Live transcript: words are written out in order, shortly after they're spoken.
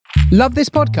Love this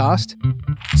podcast?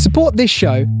 Support this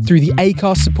show through the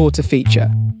Acast supporter feature.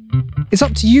 It's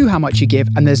up to you how much you give,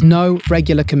 and there's no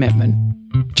regular commitment.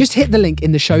 Just hit the link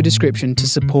in the show description to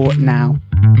support now.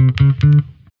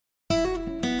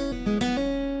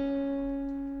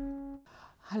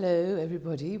 Hello,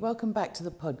 everybody. Welcome back to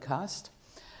the podcast.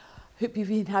 Hope you've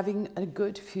been having a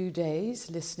good few days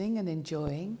listening and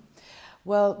enjoying.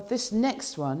 Well, this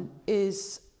next one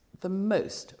is the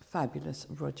most fabulous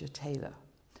Roger Taylor.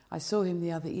 I saw him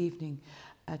the other evening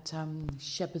at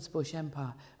Shepherd's Bush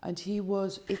Empire, and he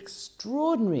was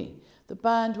extraordinary. The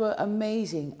band were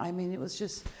amazing. I mean, it was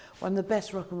just one of the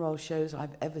best rock and roll shows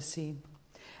I've ever seen.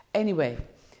 Anyway,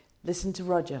 listen to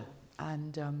Roger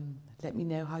and let me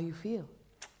know how you feel.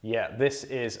 Yeah, this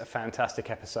is a fantastic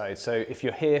episode. So if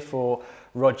you're here for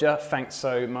Roger, thanks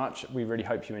so much. We really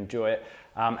hope you enjoy it.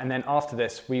 And then after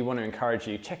this, we want to encourage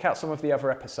you, check out some of the other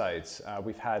episodes.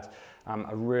 We've had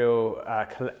a real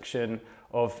collection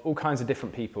of all kinds of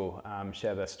different people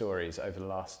share their stories over the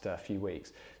last few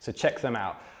weeks. So check them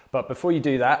out. But before you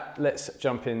do that, let's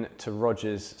jump into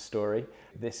Roger's story.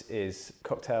 This is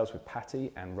Cocktails with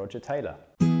Patty and Roger Taylor.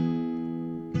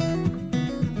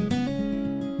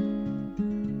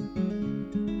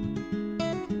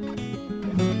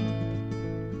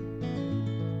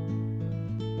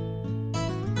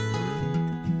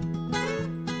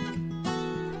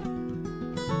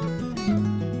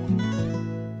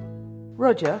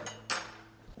 Roger?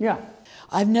 Yeah.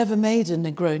 I've never made a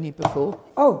Negroni before.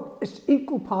 Oh, it's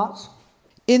equal parts.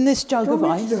 In this jug Do you of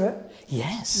want me ice? to do it?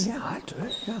 Yes. Yeah, I'll do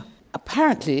it, yeah.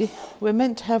 Apparently, we're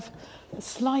meant to have a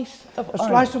slice of A orange.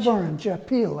 slice of orange, yeah,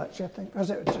 peel, actually, I think. Or is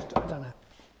it just, I don't know.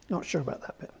 Not sure about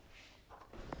that bit.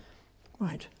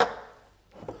 Right.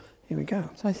 Here we go.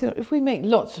 So I thought if we make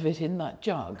lots of it in that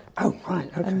jug, Oh, right,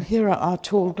 okay. and here are our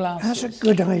tall glasses That's a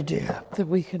good idea. that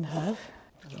we can have.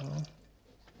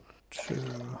 2,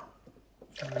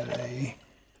 3.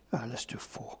 Ah, let's do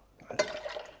 4.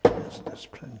 That's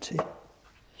plenty.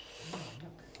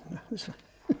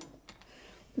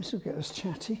 This will get us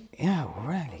chatty. Yeah,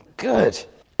 really good.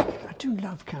 I do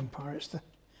love Campari. It's the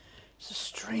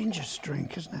strangest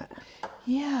drink, isn't it?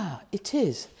 Yeah, it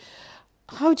is.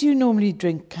 How do you normally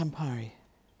drink Campari?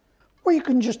 Well, you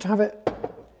can just have it.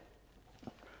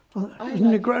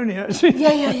 Negroni, actually.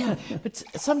 Yeah. But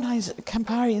sometimes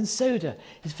Campari and soda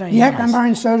is very Yeah, nice. Campari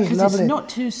and soda is 'Cause lovely. It's not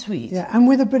too sweet. Yeah, and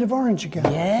with a bit of orange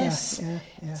again. Yes. Yeah.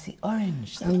 It's the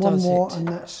orange that And one does more, it. and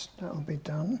that'll be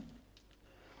done.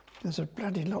 There's a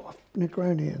bloody lot of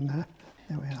Negroni in there.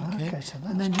 There we are. Okay, so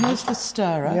that's and then here's the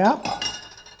stirrer. yeah,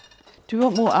 Do you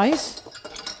want more ice?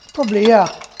 probably yeah.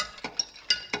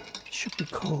 It should be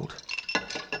cold.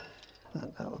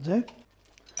 That'll do.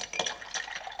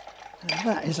 Now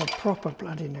that is a proper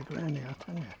bloody Negroni, I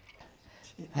tell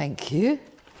you. Thank you.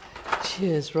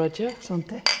 Cheers, Roger.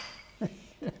 Something.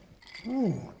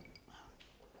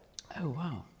 Oh,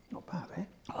 wow. Not bad, eh?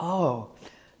 Oh,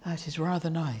 that is rather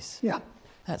nice. Yeah.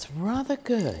 That's rather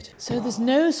good. So there's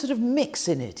no sort of mix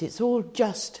in it. It's all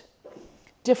just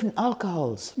different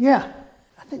alcohols. Yeah.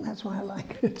 I think that's why I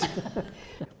like it.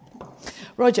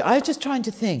 Roger, I was just trying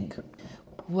to think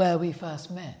where we first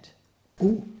met.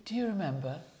 Ooh. Do you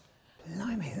remember?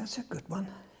 Blimey, that's a good one.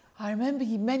 I remember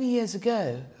many years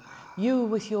ago, you were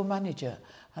with your manager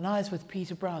and I was with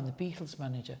Peter Brown, the Beatles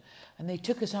manager, and they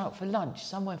took us out for lunch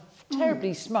somewhere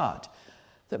terribly smart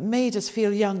that made us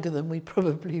feel younger than we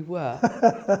probably were.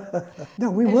 No,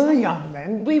 we were young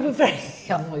then. We were very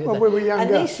young. Well, we were younger.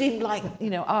 And they seemed like,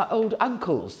 our old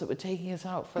uncles that were taking us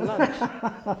out for lunch.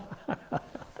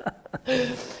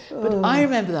 But I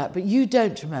remember that, but you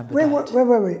don't remember Where that.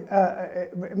 were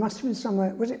we? It must have been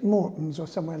somewhere, was it Morton's or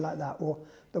somewhere like that, or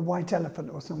the White Elephant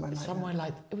or somewhere like Somewhere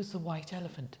like, it was the White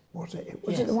Elephant. that? Was it?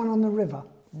 Was Yes. it the one on the river?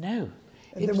 No.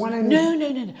 The It was- one in-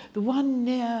 No. The one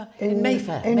near in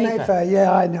Mayfair. In Mayfair,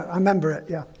 yeah, I know. I remember it,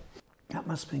 yeah. That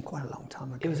must have been quite a long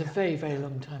time ago. It was a very, very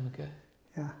long time ago.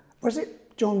 Yeah. Was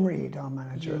it John Reed, our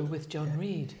manager? You were with John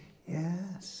Reed.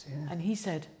 Yes, yeah. And he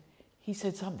said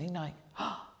something like,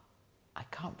 oh, I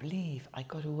can't believe I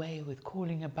got away with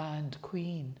calling a band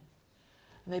Queen.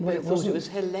 And they Well, both it thought it wasn't- was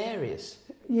hilarious.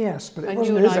 Yes, but it And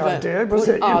wasn't you and his I went, idea, was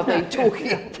what it? are they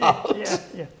talking about?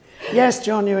 Yeah. Yes,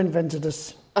 John, you invented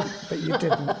us, but you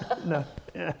didn't. No.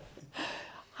 Yeah.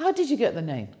 How did you get the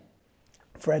name?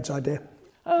 Fred's idea.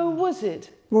 Oh, was it?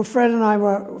 Well, Freddie and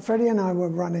I were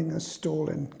running a stall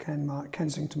in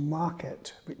Kensington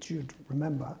Market, which you'd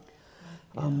remember.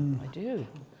 I do.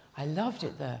 I loved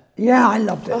it there. Yeah, I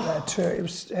loved it there too. It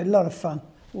was a lot of fun.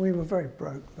 We were very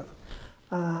broke, but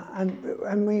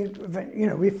and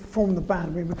we formed the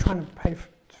band. We were trying to pay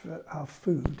for our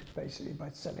food basically by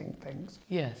selling things.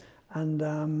 Yes. And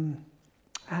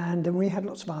then we had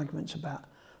lots of arguments about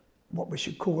what we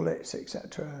should call it,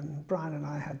 etc. And Brian and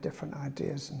I had different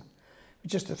ideas, and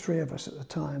just the three of us at the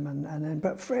time.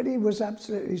 But Freddie was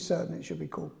absolutely certain it should be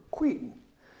called Queen.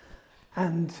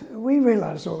 And we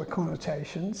realised all the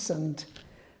connotations, and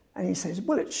he says,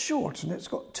 well, it's short and it's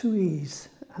got 2 E's.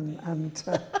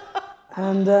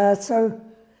 So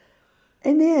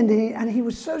in the end, he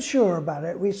was so sure about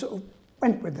it, we sort of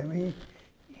went with him.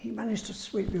 He managed to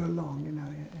sweep you along, you know,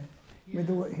 with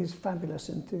all his fabulous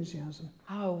enthusiasm.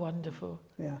 How wonderful.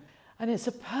 Yeah. And it's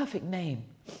a perfect name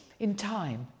in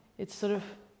time. It's sort of,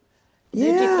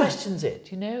 Yeah. nobody questions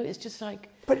it, you know? It's just like,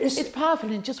 But it's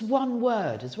powerful in just one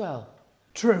word as well.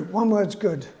 True, one word's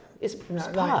good. It's, You know, it's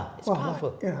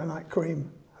powerful. Like, like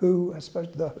cream, who, I suppose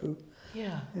the who.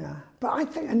 Yeah. Yeah. But I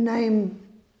think a name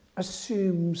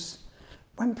assumes,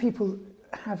 when people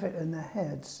have it in their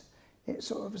heads, it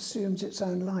sort of assumes its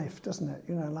own life, doesn't it?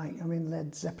 You know, like, I mean,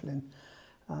 Led Zeppelin,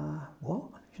 what?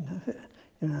 You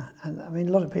know, and I mean,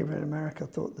 a lot of people in America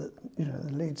thought that, you know,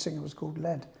 the lead singer was called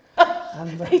Led.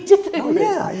 And, He did. oh,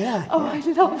 yeah. Oh, I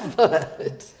love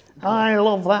that. I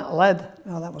love that Led.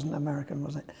 No, that wasn't American,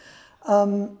 was it?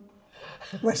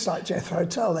 West like Jethro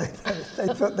Tull. They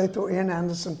thought Ian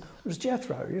Anderson was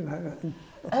Jethro, you know.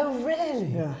 Oh, really?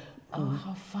 Yeah. Oh,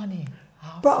 how funny.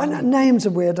 But names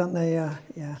are weird, aren't they? Yeah.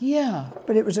 Yeah.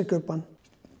 But it was a good one.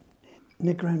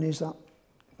 Negroni's up.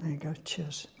 There you go.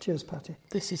 Cheers. Cheers, Patty.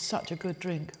 This is such a good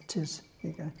drink. Cheers.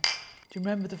 Here you go. Do you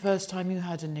remember the first time you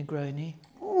had a Negroni?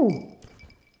 Oh.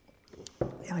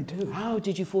 Yeah, I do. How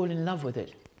did you fall in love with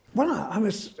it? Well, I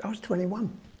was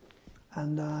 21,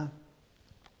 and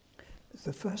it's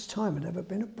the first time I'd ever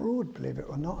been abroad, believe it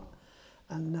or not.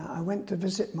 And I went to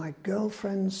visit my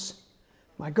girlfriend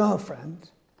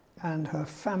and her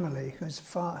family. Her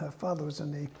father was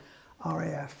in the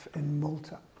RAF in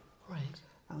Malta. Right.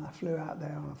 And I flew out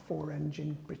there on a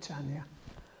 4-engine Britannia.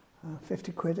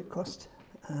 50 quid it cost.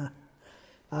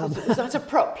 Is that a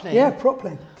prop plane? Yeah, prop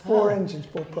plane. 4 engines,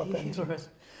 4 prop engines.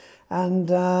 And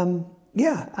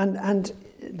and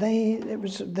it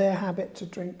was their habit to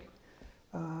drink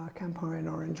Campari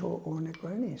Orange or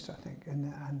Negronis, I think.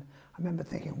 And I remember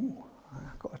thinking, ooh,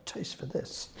 I've got a taste for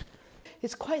this.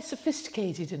 It's quite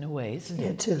sophisticated in a way, isn't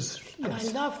it? It is. And Yes.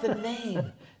 I love the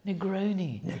name,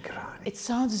 Negroni. Negroni. It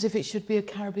sounds as if it should be a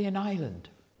Caribbean island.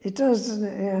 It does, doesn't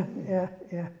it?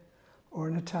 Yeah. Or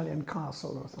an Italian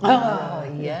castle or something.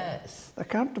 Oh, yes. The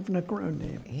Count of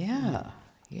Negroni.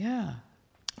 Yeah.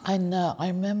 And I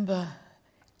remember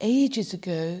ages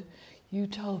ago you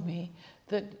told me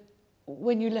that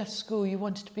when you left school you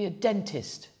wanted to be a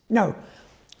dentist. No.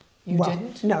 You Well,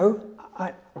 didn't? No,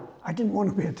 I didn't want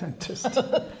to be a dentist.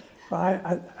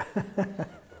 I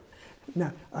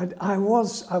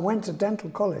went to dental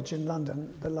college in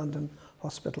London, the London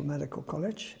Hospital Medical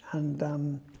College,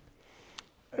 and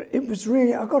it was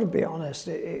really, I've got to be honest,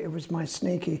 it was my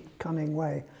sneaky, cunning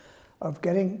way of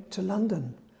getting to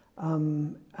London.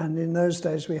 And in those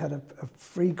days we had a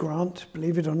free grant,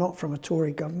 believe it or not, from a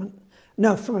Tory government.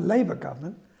 No, from a Labour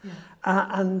government.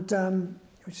 Yeah.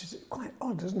 Which is quite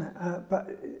odd, isn't it?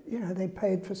 But, you know, they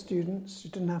paid for students,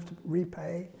 you didn't have to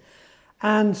repay.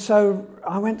 And so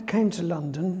I came to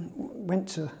London, went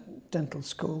to dental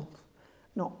school,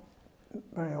 not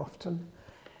very often,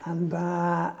 and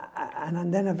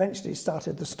then eventually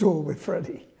started the store with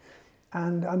Freddie.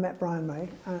 And I met Brian May,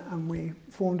 and we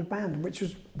formed a band, which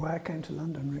was why I came to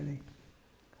London, really.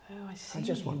 Oh, I see. I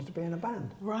just wanted to be in a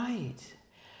band. Right.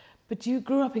 But you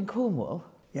grew up in Cornwall.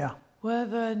 Yeah. Were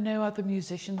there no other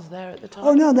musicians there at the time?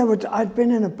 Oh no, I'd been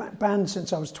in a band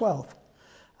since I was 12,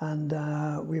 and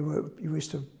we used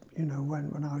to, you know,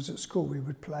 when I was at school, we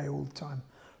would play all the time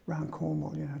around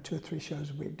Cornwall, you know, 2 or 3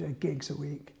 shows a week, doing gigs a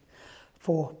week,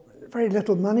 for very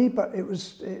little money, but it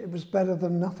was better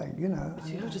than nothing, you know.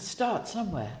 So you had to start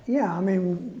somewhere. Yeah, I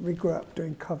mean, we grew up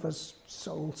doing covers,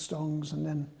 soul songs, and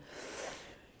then,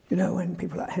 you know, when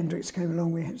people like Hendrix came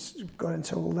along, we got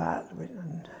into all that,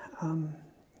 and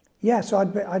yeah, so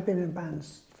I'd been in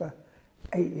bands for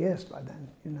 8 years by then,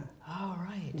 you know. Oh,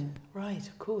 right. Yeah. Right,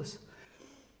 of course.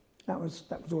 That was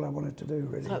all I wanted to do,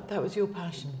 really. That was your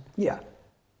passion. Yeah.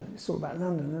 It's all about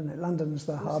London, isn't it? London's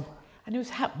the hub. And it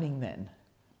was happening then,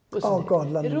 wasn't it? Oh,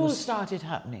 God, London It all was... started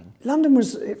happening. London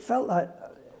was, it felt like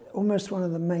almost one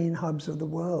of the main hubs of the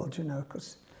world, you know,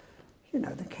 because, you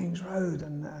know, the King's Road,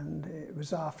 and it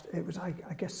was I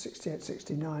guess 68,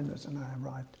 69 was when I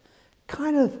arrived.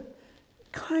 Kind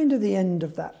of the end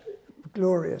of that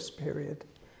glorious period,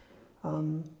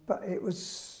 but it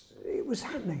was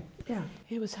happening. Yeah,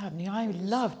 it was happening. I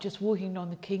loved just walking on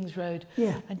the King's Road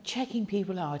yeah. and checking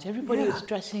people out. Everybody was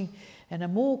dressing in a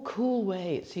more cool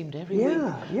way, it seemed, every week.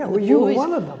 Yeah, And well, the you were boys-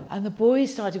 one of them. And the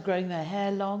boys started growing their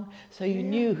hair long, so you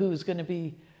knew who was going to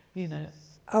be, you know.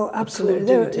 Oh, absolutely.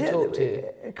 Cool dude They to were- talk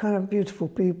to. Kind of beautiful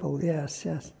people, yes.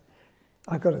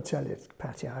 I've got to tell you,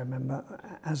 Patty, I remember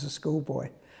as a schoolboy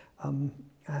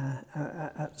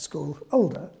at school,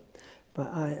 older, but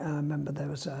I remember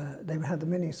they had the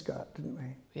mini skirt, didn't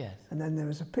we? Yes. And then there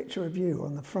was a picture of you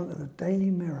on the front of the Daily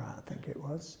Mirror, I think it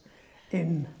was,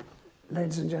 in,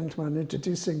 ladies and gentlemen,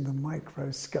 introducing the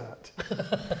micro skirt.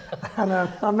 And I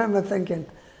remember thinking,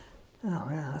 oh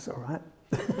yeah, that's all right.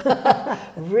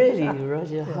 Really,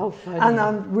 Roger, how funny.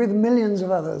 And with millions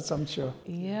of others, I'm sure.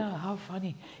 Yeah, how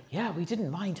funny. Yeah, we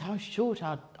didn't mind how short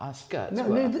our skirts No,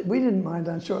 were. we didn't mind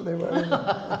how short they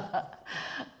were.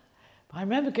 I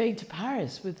remember going to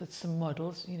Paris with some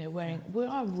models, you know, wearing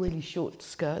our really short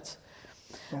skirts.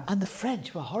 Yeah. And the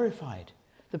French were horrified.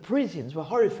 The Parisians were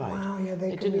horrified. Wow, yeah,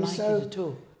 they could didn't be like so- it at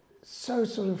all. So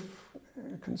sort of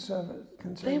conservative.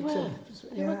 They were.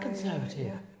 They were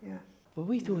conservative. Yeah. But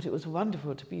we thought it was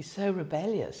wonderful to be so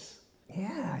rebellious.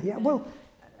 Yeah. Well,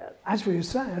 as you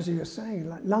were saying,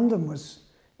 like London was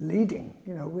leading.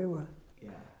 You know, we were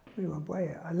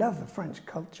way. I love the French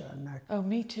culture and their. Oh,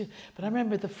 me too. But I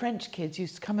remember the French kids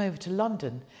used to come over to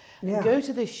London Yeah. and go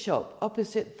to this shop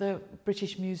opposite the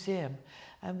British Museum,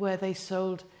 and where they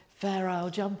sold Fair Isle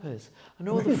jumpers. And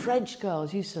all the French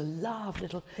girls used to love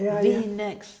little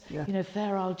V-necks, Yeah. you know,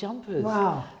 Fair Isle jumpers.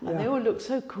 Wow, And they yeah. all looked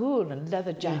so cool, and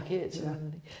leather jackets yeah.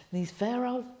 and these Fair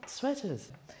Isle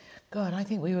sweaters. God, I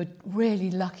think we were really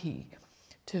lucky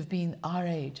to have been our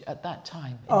age at that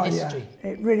time in history.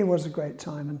 Yeah, it really was a great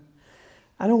time,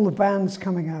 and all the bands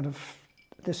coming out of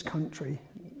this country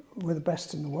were the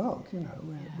best in the world. You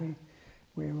know,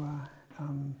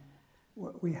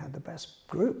 we had the best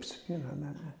groups. You know,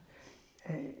 and,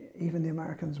 even the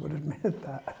Americans would admit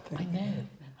that. I I think. know.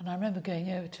 And I remember going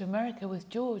over to America with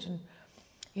George, and,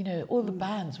 you know, all the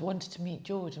bands wanted to meet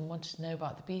George and wanted to know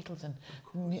about the Beatles and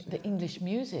the English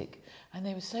music. And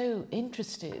they were so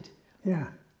interested. Yeah.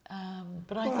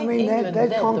 But I Well, think mean, England they'd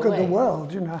led conquered the way. the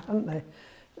world, you know, hadn't they?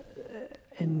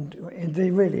 And they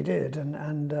really did,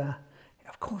 and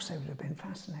of course they would have been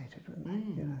fascinated, wouldn't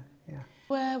they? You know, yeah.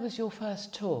 Where was your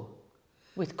first tour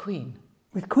with Queen?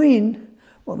 With Queen,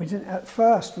 well, we didn't at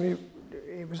first.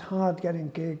 It was hard getting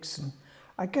gigs, and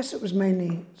I guess it was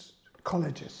mainly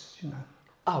colleges, you know.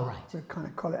 Oh, right. The kind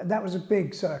of college. That was a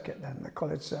big circuit then, the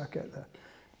college circuit.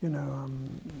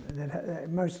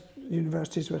 Most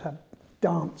universities would have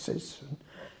dances,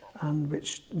 and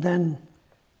which then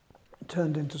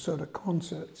turned into sort of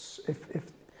concerts.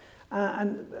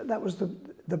 And that was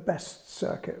the best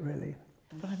circuit, really.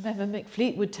 But I remember Mick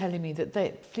Fleetwood telling me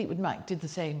that Fleetwood Mac did the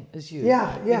same as you.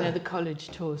 Yeah. You know, the college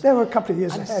tours. They were a couple of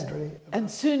years And ahead, really. And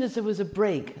soon as there was a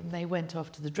break and they went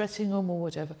off to the dressing room or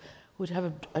whatever, would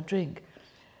have a drink,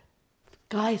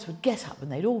 guys would get up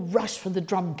and they'd all rush for the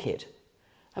drum kit.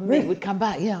 And Really? Mick would come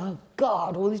back, oh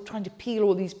God, all these trying to peel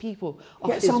all these people off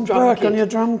Get his some drum work kit. on your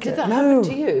drum kit. Did that No. happen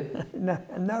to you?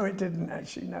 No, it didn't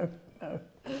actually. No.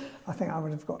 I think I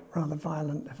would have got rather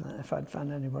violent if I'd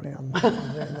found anybody on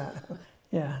doing that.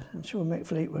 Yeah, I'm sure Mick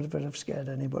Fleetwood would have scared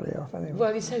anybody off anyway.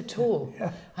 Well, he's so tall,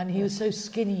 Yeah. and he was so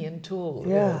skinny and tall.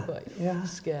 Yeah, quite yeah,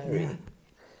 scary. yeah.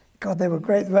 God, they were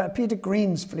great. But Peter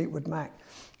Green's Fleetwood Mac,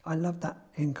 I loved that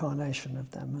incarnation of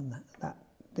them, and that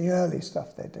the early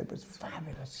stuff they did was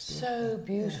fabulous. So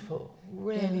beautiful,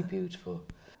 really beautiful.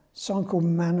 Song called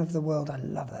Man of the World. I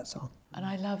love that song. And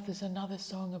I love, there's another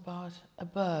song about a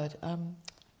bird,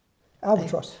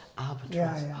 Albatross. albatross.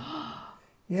 Yeah.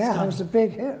 Yeah, that was a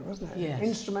big hit, wasn't it? Yes.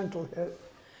 Instrumental hit.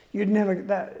 You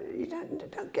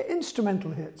don't get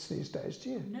instrumental hits these days, do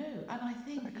you? No, and I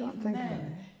think can't even think of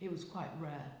then it was quite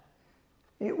rare.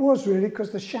 It was really,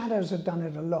 because the Shadows had done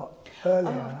it a lot earlier.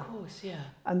 Oh, of course, yeah.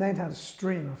 And they'd had a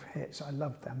stream of hits. I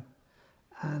loved them.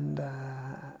 And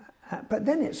but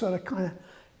then it sort of kind of,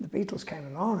 the Beatles came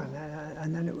along,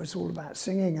 and then it was all about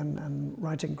singing and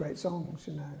writing great songs,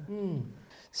 you know.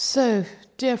 So,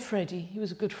 dear Freddie, he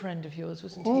was a good friend of yours,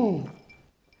 wasn't he?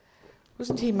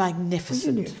 Wasn't he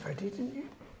magnificent? You knew Freddie, didn't you?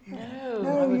 No,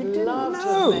 No, I would you didn't love to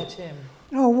know. have met him.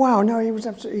 Oh wow, no, he was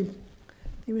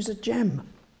a gem.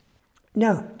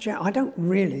 No, I don't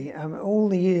really. All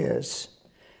the years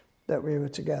that we were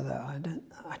together,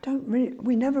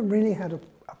 we never really had a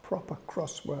proper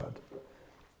crossword.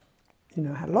 You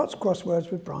know, had lots of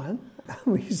crosswords with Brian.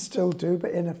 We still do,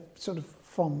 but in a sort of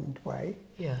fond way.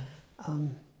 Yeah.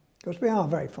 Because we are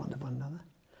very fond of one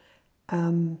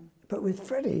another. But with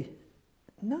Freddie,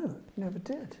 no, never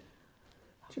did.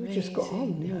 We just got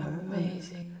on, you know.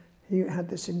 Amazing. He had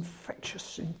this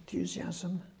infectious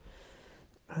enthusiasm.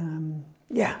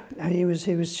 Yeah, and he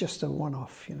was just a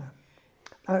one-off, you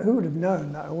know. Who would have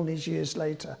known that all these years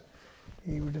later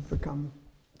he would have become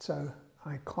so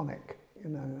iconic, you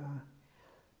know.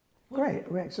 Great,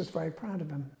 it makes us very proud of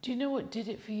him. Do you know what did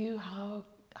it for you? How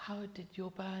did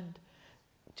your band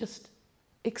just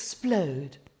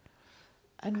explode?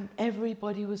 And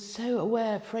everybody was so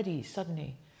aware of Freddie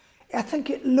suddenly. I think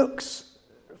it looks,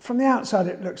 from the outside,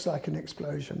 it looks like an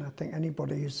explosion. I think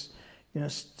anybody who's, you know,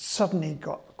 suddenly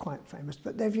got quite famous,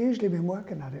 but they've usually been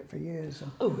working at it for years.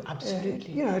 And, Oh,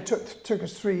 absolutely. you know, it took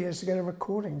us 3 years to get a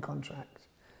recording contract.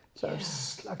 So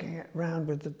slugging it around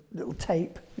with the little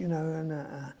tape, you know,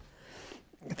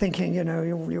 and thinking, you know,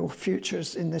 your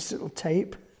future's in this little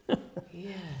tape.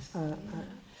 Yes.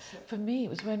 For me, it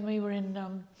was when we were in,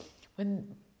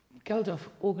 when Geldof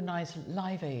organised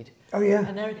Live Aid. Oh, yeah.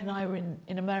 And Eric and I were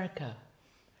in America.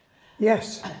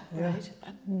 Yes. Yeah. Right.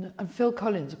 And Phil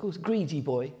Collins, of course, Greedy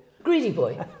Boy,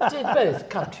 did both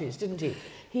countries, didn't he?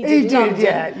 He did, London,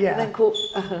 yeah. And then caught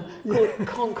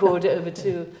Concorde over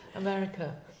to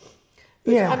America.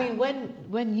 But, Yeah. I mean,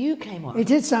 when you came on... He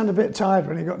did sound a bit tired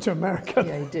when he got to America.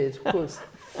 Yeah, he did, of course.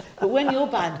 But when your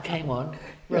band came on,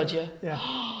 Roger, Yeah.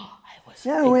 it was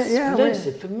Yeah,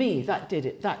 explosive. For me, that did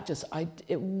it.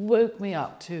 It woke me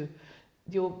up to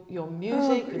your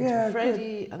music and yeah, to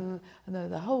Freddie and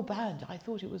the whole band. I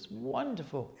thought it was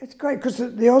wonderful. It's great because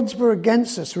the odds were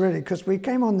against us, really, because we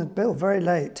came on the bill very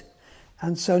late.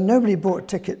 And so nobody bought a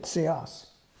ticket to see us,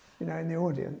 you know, in the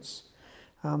audience.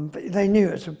 But they knew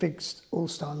it was a big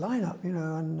all-star lineup, you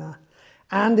know,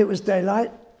 and it was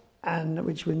daylight, and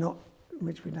which we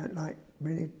don't like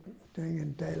really doing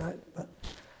in daylight. But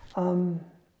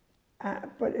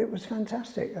it was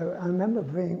fantastic. I remember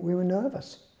we were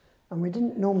nervous, and we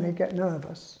didn't normally get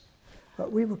nervous,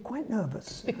 but we were quite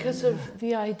nervous. Because of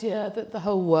the idea that the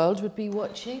whole world would be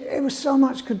watching? It was so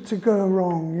much to go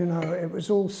wrong, you know. It was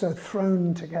all so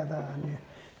thrown together, and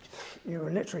you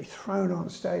were literally thrown on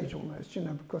stage almost, you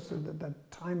know, because the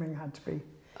timing had to be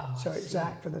so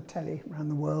exact for the telly around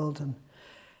the world. And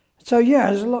so, yeah,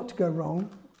 there's a lot to go wrong.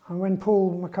 And when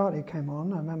Paul McCartney came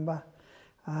on, I remember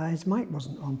his mic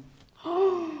wasn't on.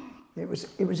 It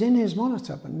was in his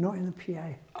monitor, but not in the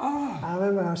PA. I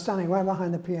remember I was standing right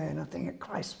behind the PA, and I think,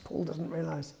 Christ, Paul doesn't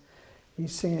realise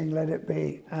he's singing Let It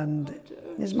Be, and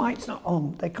his mic's not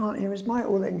on. They can't hear his mic,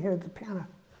 all they can hear is the piano.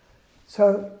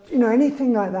 So, you know,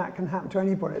 anything like that can happen to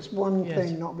anybody. It's one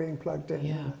thing not being plugged in.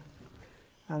 Yeah. You know?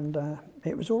 And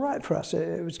it was all right for us.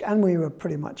 It was, and we were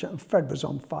pretty much, Fred was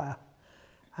on fire.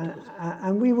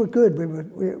 And we were good. We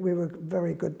were a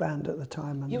very good band at the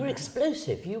time. And, You were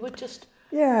explosive. You were just...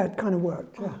 Yeah, it kind of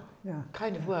worked. Yeah, yeah.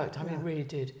 Kind of worked. I mean, it really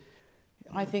did.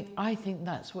 I think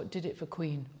that's what did it for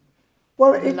Queen.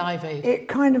 Well, the Live Aid. It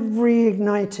kind of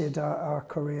reignited our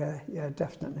career. Yeah,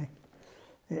 definitely.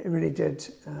 It really did.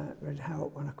 Really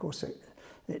help, and of course it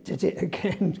did it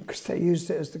again because they used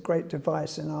it as the great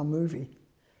device in our movie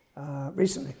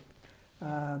recently,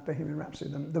 Bohemian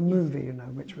Rhapsody, the movie, you know,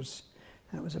 which was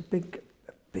a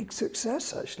big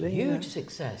success actually. Huge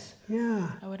success.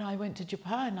 Yeah. And when I went to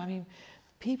Japan, I mean,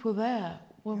 people there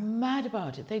were mad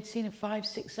about it. They'd seen it 5,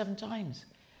 6, 7 times.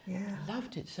 Yeah.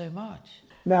 Loved it so much.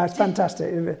 No, it's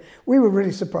fantastic. We were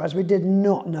really surprised. We did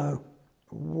not know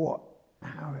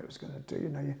how it was going to do. You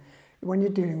know, when you're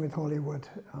dealing with Hollywood,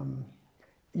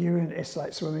 it's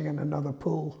like swimming in another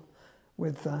pool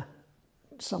with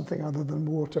something other than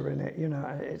water in it. You know,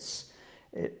 it's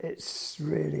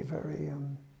really very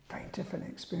different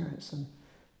experience than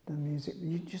the music.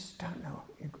 You just don't know.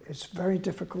 It's very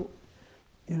difficult,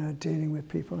 you know, dealing with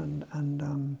people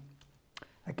and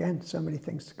again, so many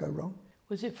things to go wrong.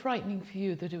 Was it frightening for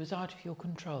you that it was out of your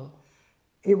control?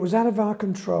 It was out of our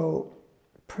control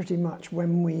pretty much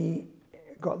when we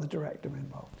got the director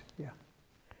involved, yeah.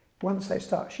 Once they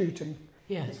start shooting,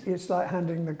 it's like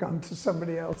handing the gun to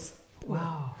somebody else.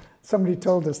 Wow. Somebody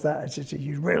told us that,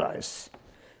 you realise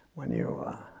when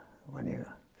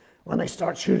they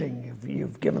start shooting,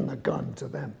 you've given the gun to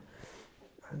them.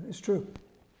 And it's true.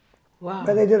 Wow.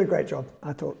 But they did a great job,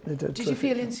 I thought. They did. Did you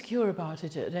feel insecure about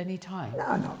it at any time?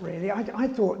 No, not really. I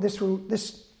thought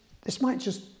this might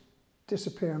just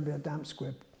disappear and be a damp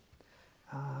squib.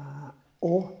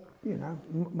 Or, you know,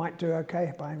 might do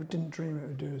okay, but I didn't dream it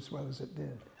would do as well as it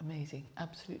did. Amazing,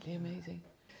 absolutely amazing.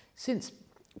 Since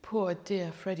poor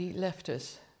dear Freddie left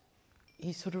us,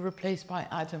 he's sort of replaced by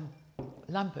Adam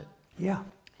Lambert. Yeah.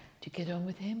 Do you get on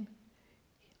with him?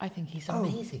 I think he's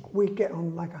amazing. We get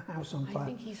on like a house on fire. I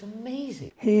think he's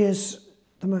amazing. He is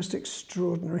the most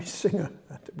extraordinary singer.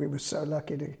 We were so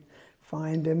lucky to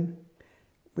find him.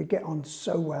 We get on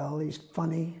so well. He's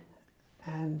funny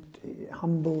and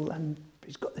humble and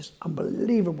he's got this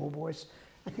unbelievable voice.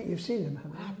 I think you've seen him,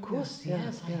 haven't you? Of course, Yeah,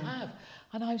 yes, yeah. I have.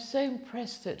 And I was so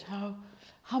impressed at how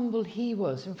humble he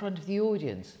was in front of the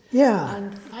audience. Yeah.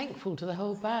 And thankful to the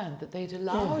whole band that they'd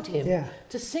allowed him yeah.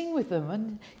 to sing with them.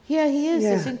 And here he is,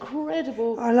 Yeah. this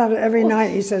incredible... I love it. Every Oh.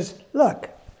 night he says, look,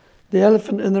 the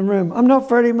elephant in the room. I'm not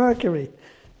Freddie Mercury.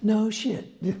 No shit.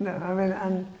 You know, I mean,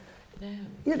 and... No,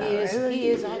 You know, he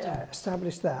is Adam.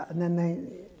 established that, and then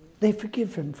they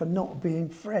forgive him for not being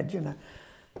Fred. You know,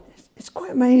 it's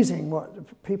quite amazing what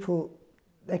people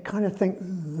they kind of think.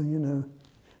 "Oh, you know,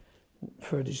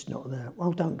 Freddie's not there.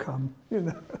 Well, don't come. You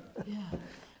know. Yeah.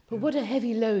 But what a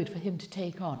heavy load for him to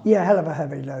take on. Yeah, hell of a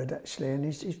heavy load actually, and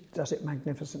he does it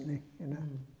magnificently. You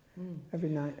know, every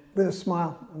night with a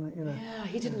smile. And, you know. Yeah,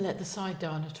 he didn't let the side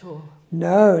down at all.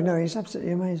 No, he's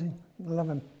absolutely amazing. I love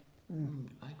him.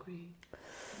 I agree.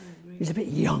 He's a bit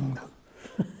young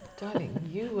though. Darling,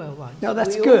 you were one. No,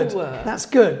 that's We good. all were. That's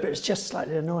good, but it's just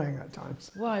slightly annoying at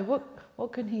times. Why? What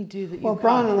can he do that you Well, can't,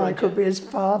 Brian and I Roger? could be his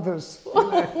fathers.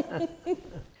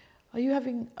 Are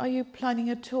you planning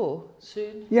a tour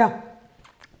soon? Yeah,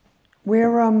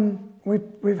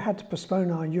 we've had to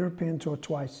postpone our European tour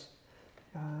twice,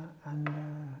 and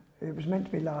it was meant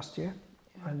to be last year,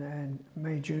 and then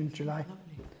May, June, July.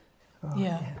 Oh,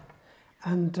 Yeah.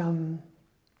 And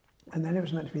then it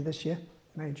was meant to be this year,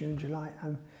 May, June, July,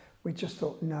 and we just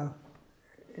thought, no,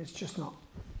 it's just not.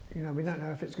 You know, we don't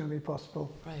know if it's going to be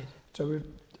possible. Right. So we've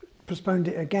postponed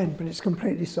it again, but it's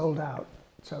completely sold out.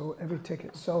 So every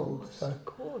ticket's sold. So. Of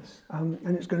course. And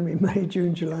it's going to be May,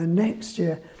 June, July next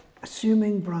year,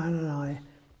 assuming Brian and I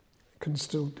can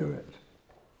still do it.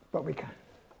 But we can.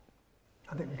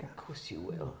 I think we can. Of course you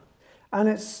will. And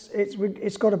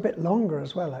it's got a bit longer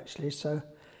as well, actually. So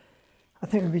I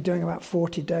think we'll be doing about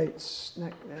 40 dates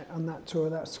on that tour.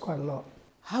 That's quite a lot.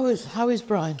 How is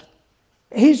Brian?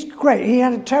 He's great. He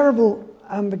had a terrible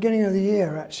beginning of the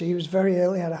year, actually. He was very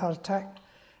ill. He had a heart attack.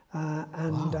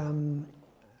 And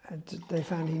they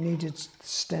found he needed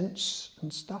stents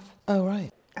and stuff. Oh,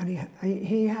 right. And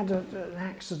he had an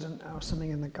accident or something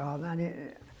in the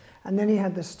garden, and then he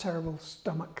had this terrible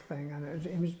stomach thing, and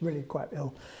he was really quite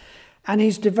ill. And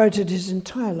he's devoted his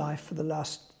entire life for the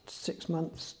last 6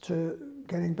 months to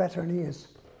getting better, and he is.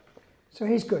 So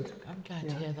he's good. I'm glad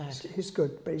to hear that. He's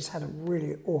good, but he's had a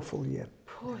really awful year.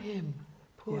 Poor him.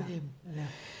 Poor him. Yeah.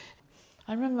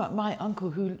 I remember my uncle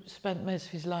who spent most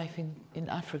of his life in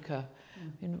Africa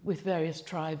with various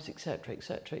tribes, etc.,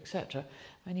 etc., etc.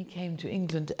 When he came to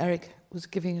England, Eric was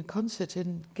giving a concert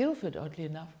in Guildford, oddly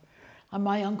enough. And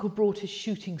my uncle brought his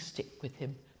shooting stick with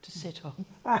him to sit on.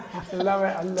 I love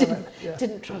it, I love it. Yeah.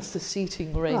 Didn't trust the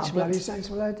seating Oh, arrangement. bloody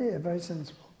sensible idea, very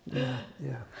sensible. Yeah,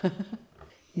 yeah.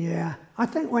 Yeah, I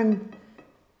think when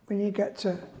you get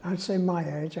to, I'd say my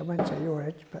age, I won't say your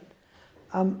age, but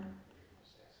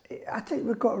I think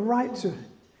we've got a right to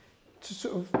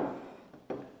sort of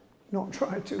not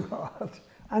try too hard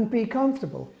and be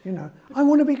comfortable, you know. I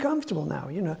want to be comfortable now,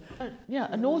 you know. Yeah,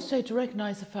 and also to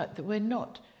recognise the fact that we're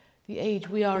not the age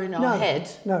we are in our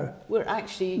heads. No. We're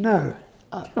actually No.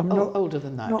 I'm not, older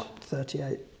than that. Not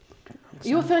 38.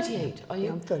 You're 38, are you?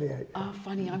 I'm 38. Ah,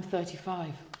 funny, I'm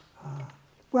 35.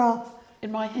 Well,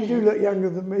 In my head. you do look younger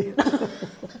than me.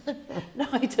 No,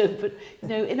 I don't, but, you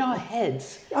know, in our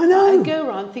heads. I know. I go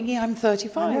around thinking I'm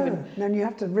 35. I know. And And then you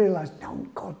have to realise, oh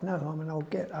God, no, I'm an old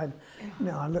git. I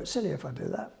look silly if I do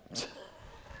that.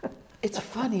 it's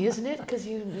funny, isn't it? Because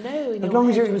you know in As your long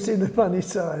as you head- can see the funny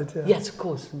side. Yeah. Yes, of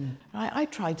course. I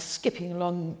tried skipping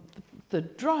along the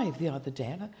drive the other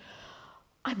day, and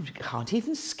I can't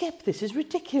even skip. This is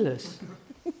ridiculous.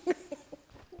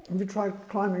 Have you tried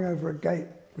climbing over a gate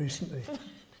recently?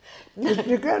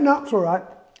 You're getting up's all right.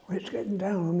 When it's getting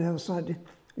down on the other side,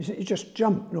 you just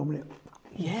jump normally.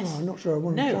 Yes. Oh, I'm not sure I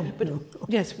want to No, jump. but no.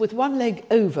 yes, with one leg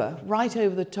over, right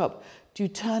over the top. Do you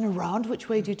turn around? Which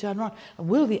way do you turn around? And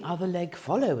will the other leg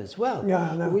follow as well?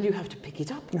 Yeah, I know. Or will you have to pick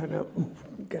it up? No,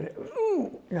 get it.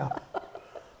 Yeah.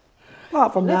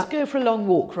 Apart from Let's that, go for a long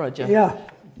walk, Roger. yeah,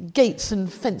 Gates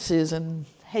and fences and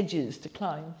hedges to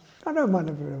climb. I don't mind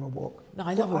a bit of a walk. No,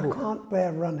 I love a walk. I can't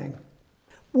bear running.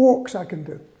 Walks I can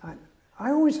do. I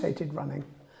always hated running.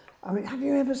 I mean, have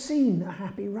you ever seen a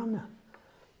happy runner?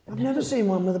 I've never seen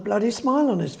one with a bloody smile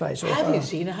on his face. Or Have her. you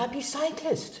seen a happy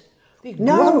cyclist? The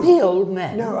No. grumpy old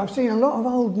men. No, I've seen a lot of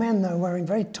old men, though, wearing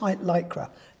very tight lycra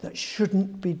that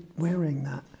shouldn't be wearing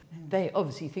that. They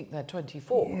obviously think they're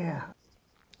 24. Yeah.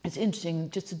 It's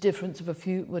interesting, just the difference of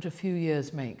what a few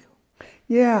years make.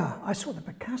 Yeah, I saw the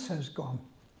Picasso's gone.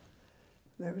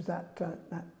 There was that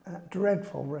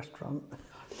dreadful restaurant.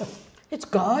 It's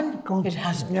gone? Gone. It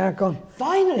hasn't. Yeah, gone.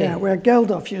 Finally. Yeah, where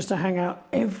Geldof used to hang out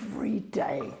every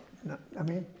day. No, I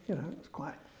mean, you know, it's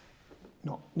quite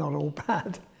not all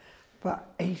bad,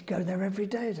 but he'd go there every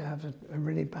day to have a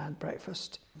really bad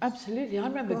breakfast. Absolutely. I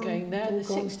remember going there in the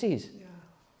all gone. 60s. Yeah.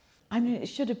 I mean, it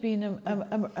should have been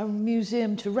a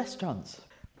museum to restaurants.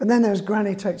 But then there was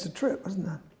Granny Takes a Trip, wasn't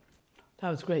there? That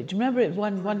was great. Do you remember it?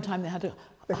 One time they had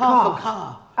The half a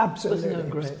car. Absolutely. Wasn't that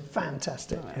It was great?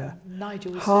 fantastic, yeah.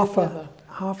 Nigel was Half so clever.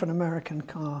 half an American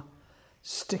car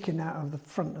sticking out of the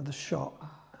front of the shop,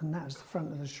 and that's the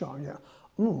front of the shop. Yeah,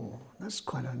 ooh, that's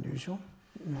quite unusual.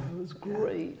 You know. It was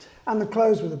great. And the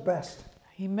clothes were the best.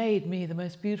 He made me the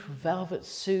most beautiful velvet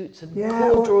suits and Yeah,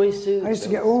 corduroy suits. I used to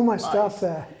It get was all my nice. stuff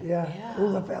there. Yeah, Yeah.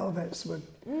 all the velvets were.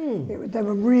 They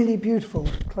were really beautiful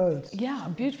clothes. Yeah,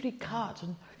 and beautifully cut.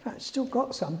 And In fact, I still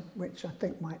got some, which I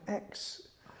think my ex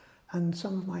and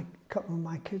couple of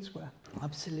my kids wear.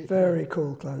 absolutely. Very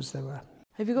cool clothes they were.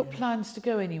 Have you got plans to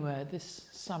go anywhere this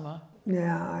summer?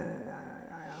 Yeah,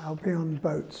 I'll be on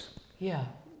boats. Yeah.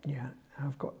 Yeah,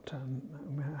 I've got.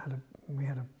 We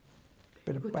had a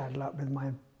bit of bad luck with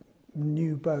my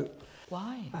new boat.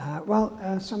 Why?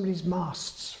 Somebody's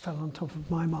masts fell on top of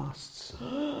my masts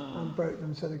and broke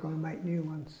them, so they're going to make new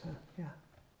ones. So, yeah.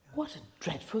 What a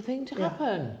dreadful thing to Yeah.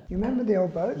 happen. You remember the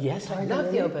old boat? Yes, I Tiger love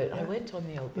the Lily? old boat. I Yeah. went on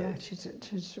the old boat.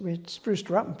 Yeah, we spruced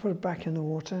her up and put her back in the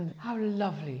water. How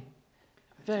lovely.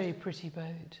 Very pretty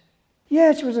boat.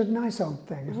 Yeah, she was a nice old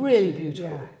thing. Isn't Really she?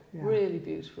 beautiful. Yeah. Really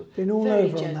beautiful. Been all Very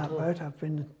over gentle. on that boat. I've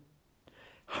been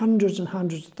hundreds and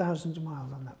hundreds of thousands of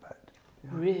miles on that boat. Yeah.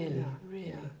 Really, Yeah. really.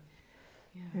 Yeah.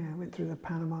 Yeah. Yeah, went through the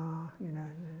Panama, you know.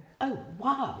 Oh,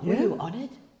 wow. Were Yeah. you on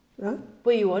it? Huh?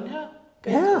 Were you on her?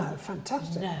 Yeah,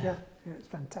 fantastic. No. Yeah, it's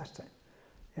fantastic.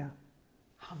 Yeah.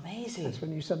 Amazing. That's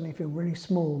when you suddenly feel really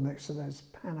small next to those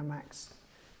Panamax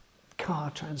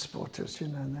car transporters, you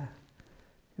know, and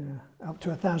they're up to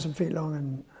 1,000 feet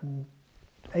long and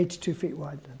 82 feet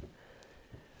wide.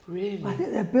 Really? I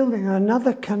think they're building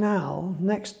another canal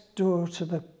next door to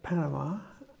the Panama.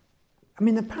 I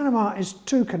mean, the Panama is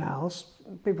two canals.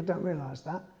 People don't realise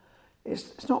that.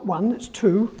 It's not one, it's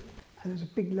two. And there's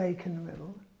a big lake in the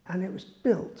middle. And it was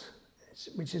built,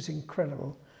 which is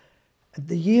incredible,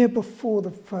 the year before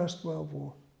the First World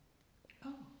War.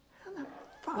 Oh. How the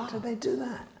fuck did they do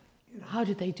that? How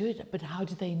did they do it? But how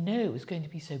did they know it was going to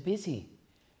be so busy?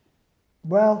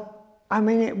 Well, I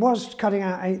mean, it was cutting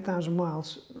out 8,000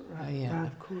 miles. Oh, yeah,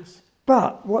 of course.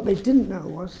 But what they didn't know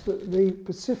was that the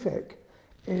Pacific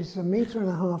is 1.5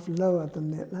 meters lower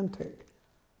than the Atlantic.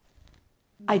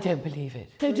 I don't believe it.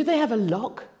 So do they have a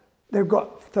lock? They've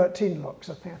got 13 locks,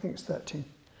 I think it's 13.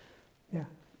 Yeah,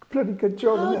 bloody good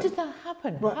job. How isn't it? did that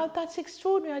happen? Well, How, that's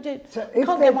extraordinary. I So if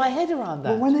can't they- get my head around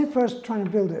that. Well, when they first trying to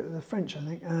build it, the French, I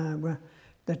think,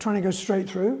 they're trying to go straight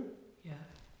through, Yeah.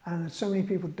 and so many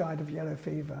people died of yellow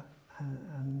fever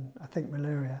and I think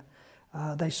malaria.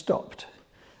 They stopped,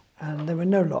 and there were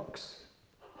no locks.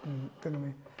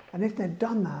 And if they'd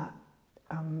done that,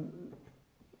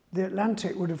 the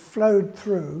Atlantic would have flowed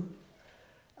through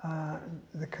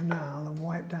the canal and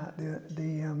wiped out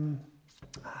the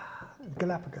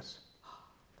Galapagos.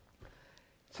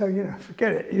 So, you know,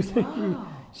 forget it. You think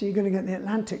so you're going to get the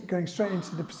Atlantic going straight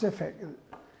into the Pacific.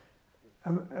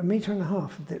 1.5 meters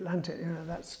of the Atlantic, you know,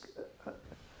 that's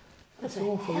an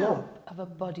awful lot. Of a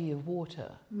body of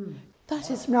water. That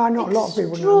is No, not a lot of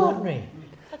people know that. extraordinary.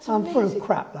 That's I'm full amazing. of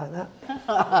crap like that.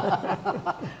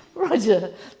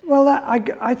 Roger, Well,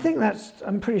 I think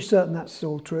I'm pretty certain that's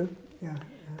all true. Yeah.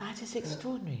 that is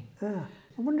extraordinary. Yeah.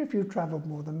 I wonder if you've travelled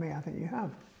more than me. I think you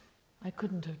have. I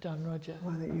couldn't have done, Roger.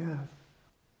 I think you have.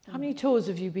 How many tours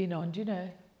have you been on? Do you know?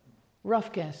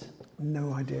 Rough guess.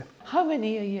 No idea. How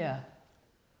many a year?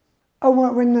 Oh,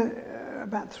 well,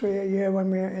 about 3 a year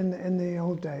when we were in the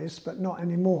old days, but not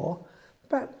anymore.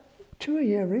 About 2 a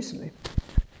year recently.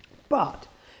 But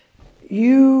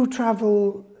you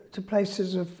travel to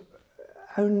places of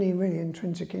only really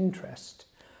intrinsic interest,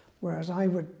 whereas I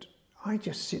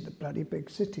just see the bloody big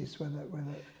cities where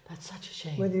That's such a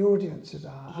shame. the audiences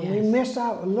are. And we Yes. miss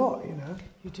out a lot, you know.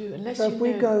 You do, unless So you if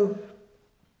we know- go,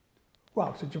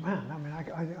 well, to Japan, I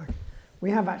mean, we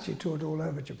have actually toured all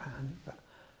over Japan,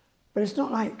 but it's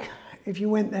not like if you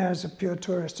went there as a pure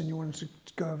tourist and you wanted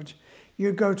to go over,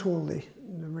 you'd go to all the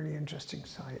really interesting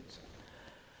sites.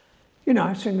 You know,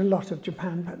 I've seen a lot of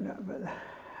Japan, but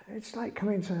it's like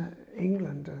coming to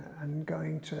England and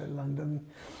going to London,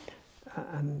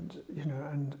 and you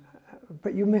know,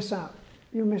 but you miss out.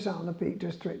 You miss out on the Peak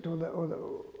District or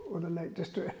the Lake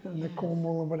District and the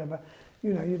Cornwall or whatever.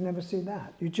 You know, you'd never see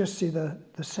that. You just see the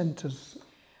centres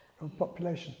of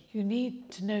population. You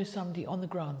need to know somebody on the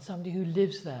ground, somebody who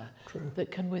lives there, True. that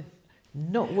can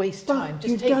not waste But time, you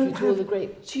just take you don't to all have- the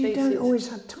great So you places. don't always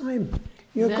have time.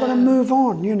 You've got to move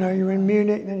on. You know, you're in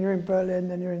Munich, then you're in Berlin,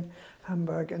 then you're in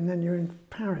Hamburg, and then you're in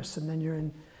Paris, and then you're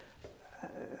in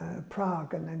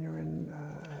Prague, and then you're in...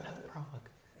 I love Prague.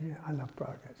 Yeah, I love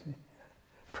Prague, actually.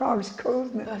 Prague's cool,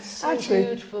 isn't it? That's so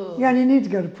beautiful. Yeah, and you need to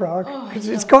go to Prague, because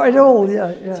it's got it all,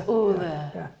 It's all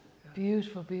there. Yeah.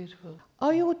 Beautiful, beautiful.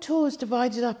 Are your tours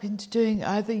divided up into doing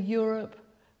either Europe,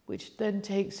 which then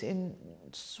takes in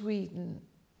Sweden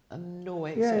and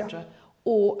Norway, etc.,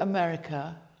 or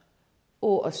America,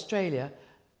 or Australia?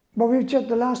 Well,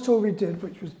 the last tour we did,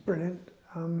 which was brilliant,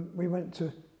 we went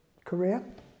to Korea,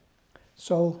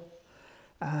 Seoul,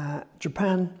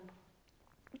 Japan,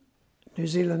 New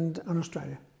Zealand and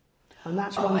Australia. And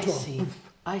that's one tour.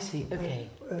 I see, okay.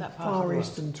 That part Far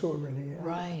Eastern tour, really. Yeah.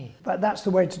 Right. But that's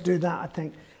the way to do that, I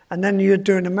think. And then you'd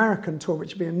do an American tour,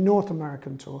 which would be a North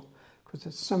American tour, because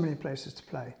there's so many places to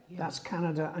play. Yeah. That's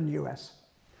Canada and US.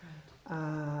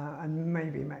 Right. And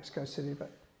maybe Mexico City, but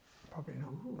probably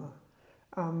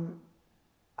not.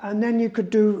 And then you could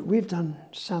do, we've done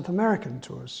South American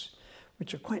tours,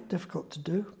 which are quite difficult to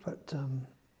do, but...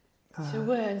 so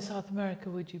where in South America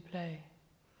would you play?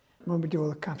 When we do all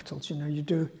the capitals, you know, you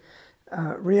do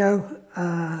Rio,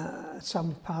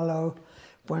 Sao Paulo,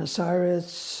 Buenos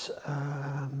Aires,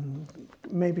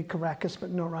 maybe Caracas,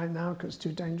 but not right now because it's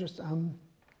too dangerous.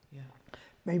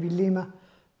 Maybe Lima,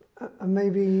 and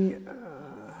maybe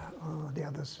the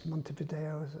others,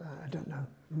 Montevideo, I don't know.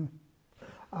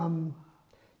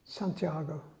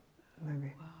 Santiago,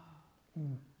 maybe. Wow.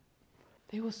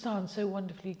 They all sound so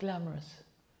wonderfully glamorous.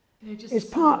 It's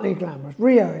partly glamorous.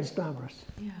 Rio is glamorous.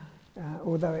 Yeah.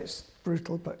 Although it's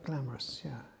brutal, but glamorous.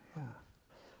 Yeah.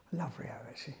 I love Rio,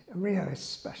 actually. Rio is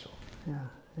special.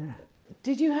 Yeah.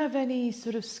 Did you have any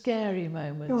sort of scary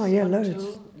moments? Oh, yeah,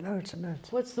 loads.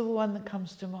 What's the one that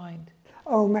comes to mind?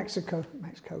 Oh, Mexico.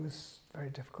 Mexico was very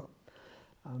difficult.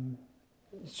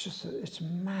 It's a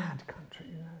mad country,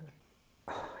 you know.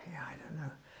 Oh, yeah, I don't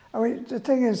know. I mean, the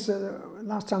thing is,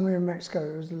 last time we were in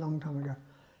Mexico, it was a long time ago.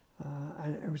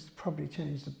 And it was probably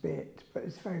changed a bit, but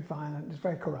it's very violent, it's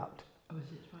very corrupt. Oh,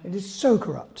 is it right? It is so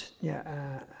corrupt,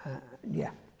 yeah.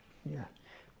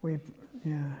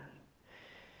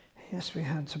 Yes, we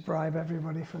had to bribe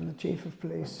everybody from the chief of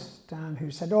police down, who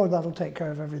said, oh, that'll take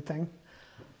care of everything.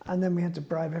 And then we had to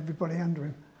bribe everybody under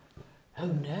him. Oh,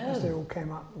 no. As they all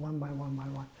came up one by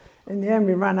one. In the end,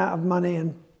 we ran out of money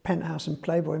in Penthouse and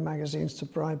Playboy magazines to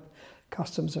bribe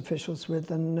customs officials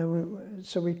with, and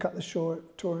so we cut the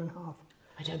tour in half.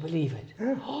 I don't believe it.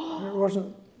 Yeah.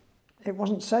 It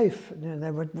wasn't safe. You know,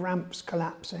 there were ramps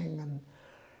collapsing, and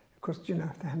of course, you know,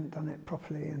 they hadn't done it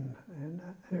properly, and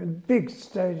it was big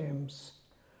stadiums.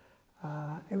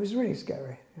 It was really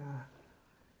scary. Yeah.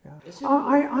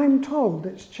 I'm told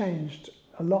it's changed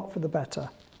a lot for the better.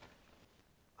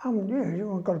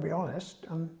 You've got to be honest.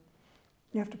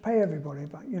 You have to pay everybody,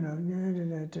 but you know,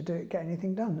 to get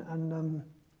anything done. And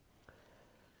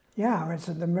it's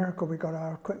the miracle we got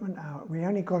our equipment out. We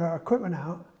only got our equipment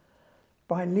out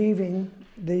by leaving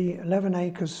the 11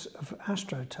 acres of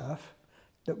AstroTurf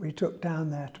that we took down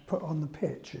there to put on the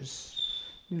pitches.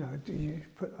 You know,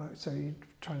 so you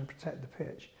try to protect the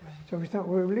pitch. Right. So we thought,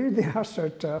 we'll leave the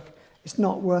AstroTurf. It's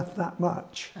not worth that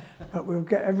much, but we'll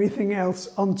get everything else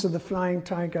onto the Flying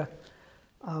Tiger.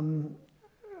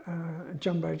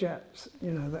 Jumbo jets,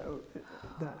 you know,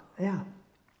 yeah.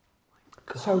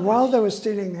 Gosh. So while they were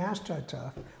stealing the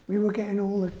AstroTurf, we were getting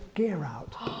all the gear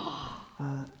out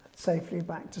safely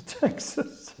back to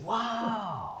Texas.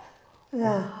 Wow.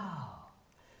 Yeah. Wow.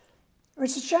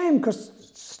 It's a shame because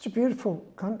it's such a beautiful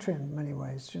country in many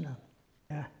ways, you know.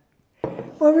 Yeah.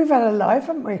 Well, we've had a life,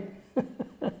 haven't we?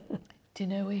 Do you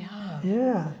know we have?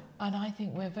 Yeah. And I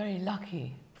think we're very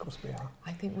lucky. Of course we are.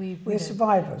 I think we're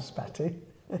survivors, Patty.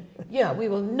 Yeah, we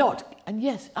will not. And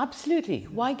yes, absolutely.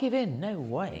 Why give in? No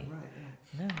way. Right,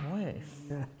 yeah. No way.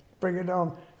 Yeah. Bring it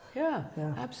on. Yeah.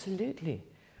 Absolutely.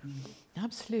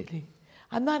 Absolutely.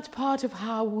 And that's part of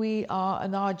how we are,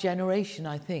 and our generation,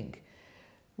 I think.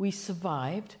 We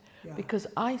survived because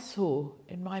I saw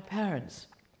in my parents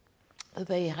that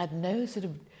they had no sort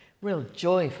of real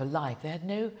joy for life. They had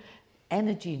no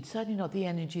energy, and certainly not the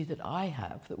energy that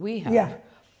we have. Yeah.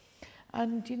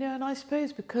 And, you know, and I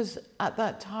suppose because at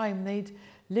that time they'd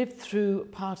lived through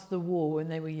part of the war when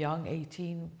they were young,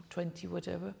 18, 20,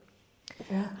 whatever.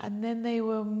 Yeah. And then they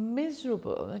were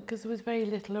miserable because there was very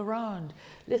little around.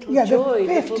 Little joy,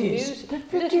 the 50s. Little music. The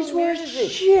 50s little were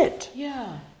music. shit.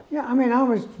 Yeah. Yeah, I mean, I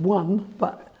was one,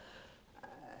 but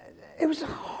it was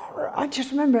horror. I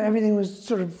just remember everything was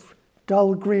sort of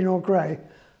dull green or grey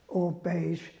or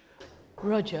beige.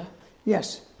 Roger.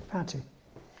 Yes, Patty.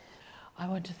 I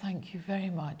want to thank you very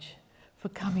much for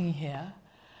coming here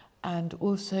and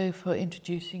also for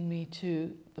introducing me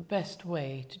to the best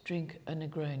way to drink a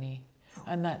Negroni,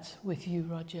 and that's with you,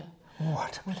 Roger.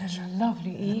 What a pleasure. What a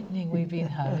lovely evening we've been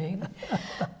having,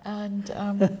 and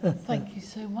thank you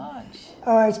so much.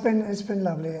 Oh, it's been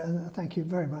lovely, and thank you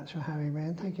very much for having me,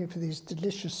 and thank you for these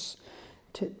delicious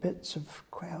tidbits of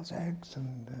quail's eggs,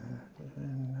 and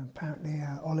apparently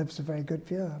olives are very good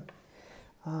for you.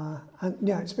 And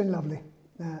yeah, it's been lovely,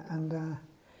 and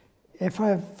if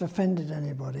I've offended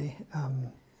anybody,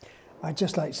 I'd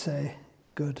just like to say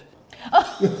good.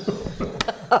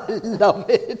 I love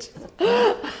it.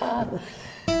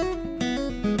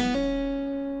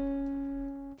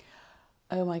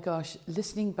 Oh my gosh,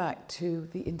 listening back to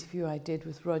the interview I did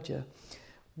with Roger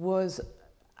was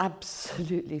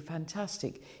absolutely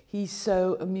fantastic. He's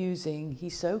so amusing,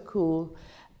 he's so cool,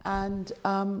 and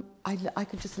I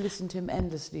could just listen to him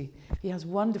endlessly. He has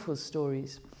wonderful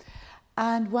stories.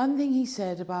 And one thing he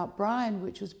said about Brian,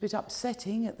 which was a bit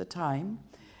upsetting at the time,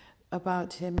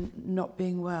 about him not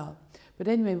being well. But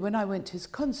anyway, when I went to his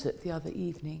concert the other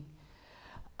evening,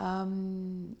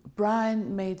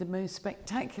 Brian made the most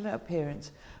spectacular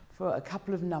appearance for a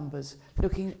couple of numbers,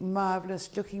 looking marvellous,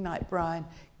 looking like Brian,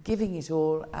 giving it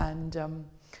all, and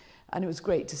it was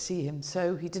great to see him.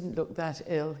 So he didn't look that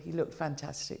ill, he looked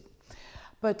fantastic.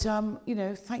 But, you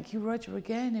know, thank you, Roger,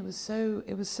 again. It was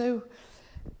so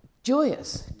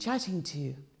joyous chatting to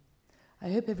you.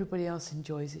 I hope everybody else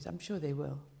enjoys it. I'm sure they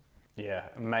will. Yeah,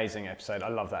 amazing episode. I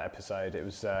love that episode. It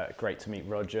was great to meet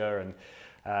Roger and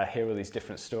hear all these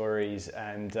different stories.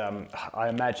 And I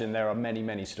imagine there are many,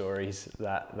 many stories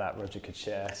that Roger could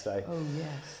share. So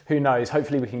yes. Who knows?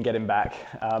 Hopefully we can get him back.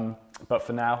 But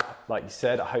for now, like you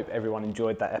said, I hope everyone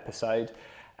enjoyed that episode.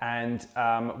 And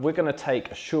we're going to take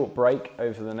a short break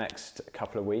over the next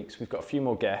couple of weeks. We've got a few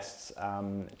more guests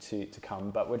to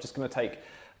come, but we're just going to take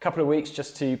a couple of weeks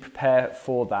just to prepare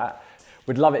for that.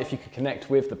 We'd love it if you could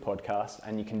connect with the podcast,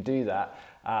 and you can do that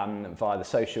via the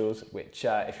socials, which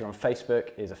if you're on Facebook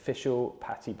is official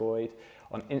Patty Boyd.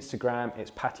 On Instagram,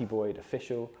 it's Patty Boyd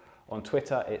Official. On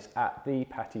Twitter, it's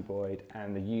 @ThePattyBoyd,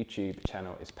 and the YouTube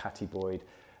channel is Patty Boyd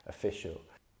Official.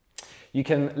 You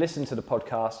can listen to the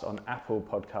podcast on Apple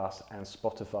Podcasts and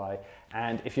Spotify,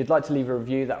 and if you'd like to leave a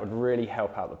review, that would really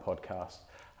help out the podcast.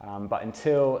 But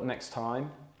until next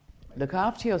time, look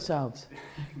after yourselves.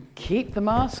 Keep the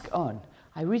mask on.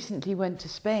 I recently went to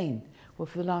Spain, well,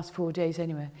 for the last 4 days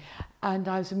anyway, and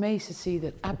I was amazed to see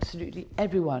that absolutely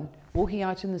everyone, walking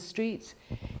out in the streets,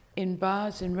 in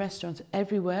bars, in restaurants,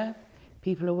 everywhere,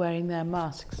 people are wearing their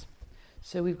masks.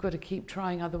 So we've got to keep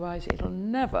trying, otherwise it'll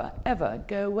never, ever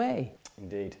go away.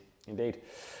 Indeed, indeed.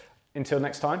 Until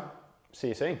next time, see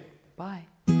you soon. Bye.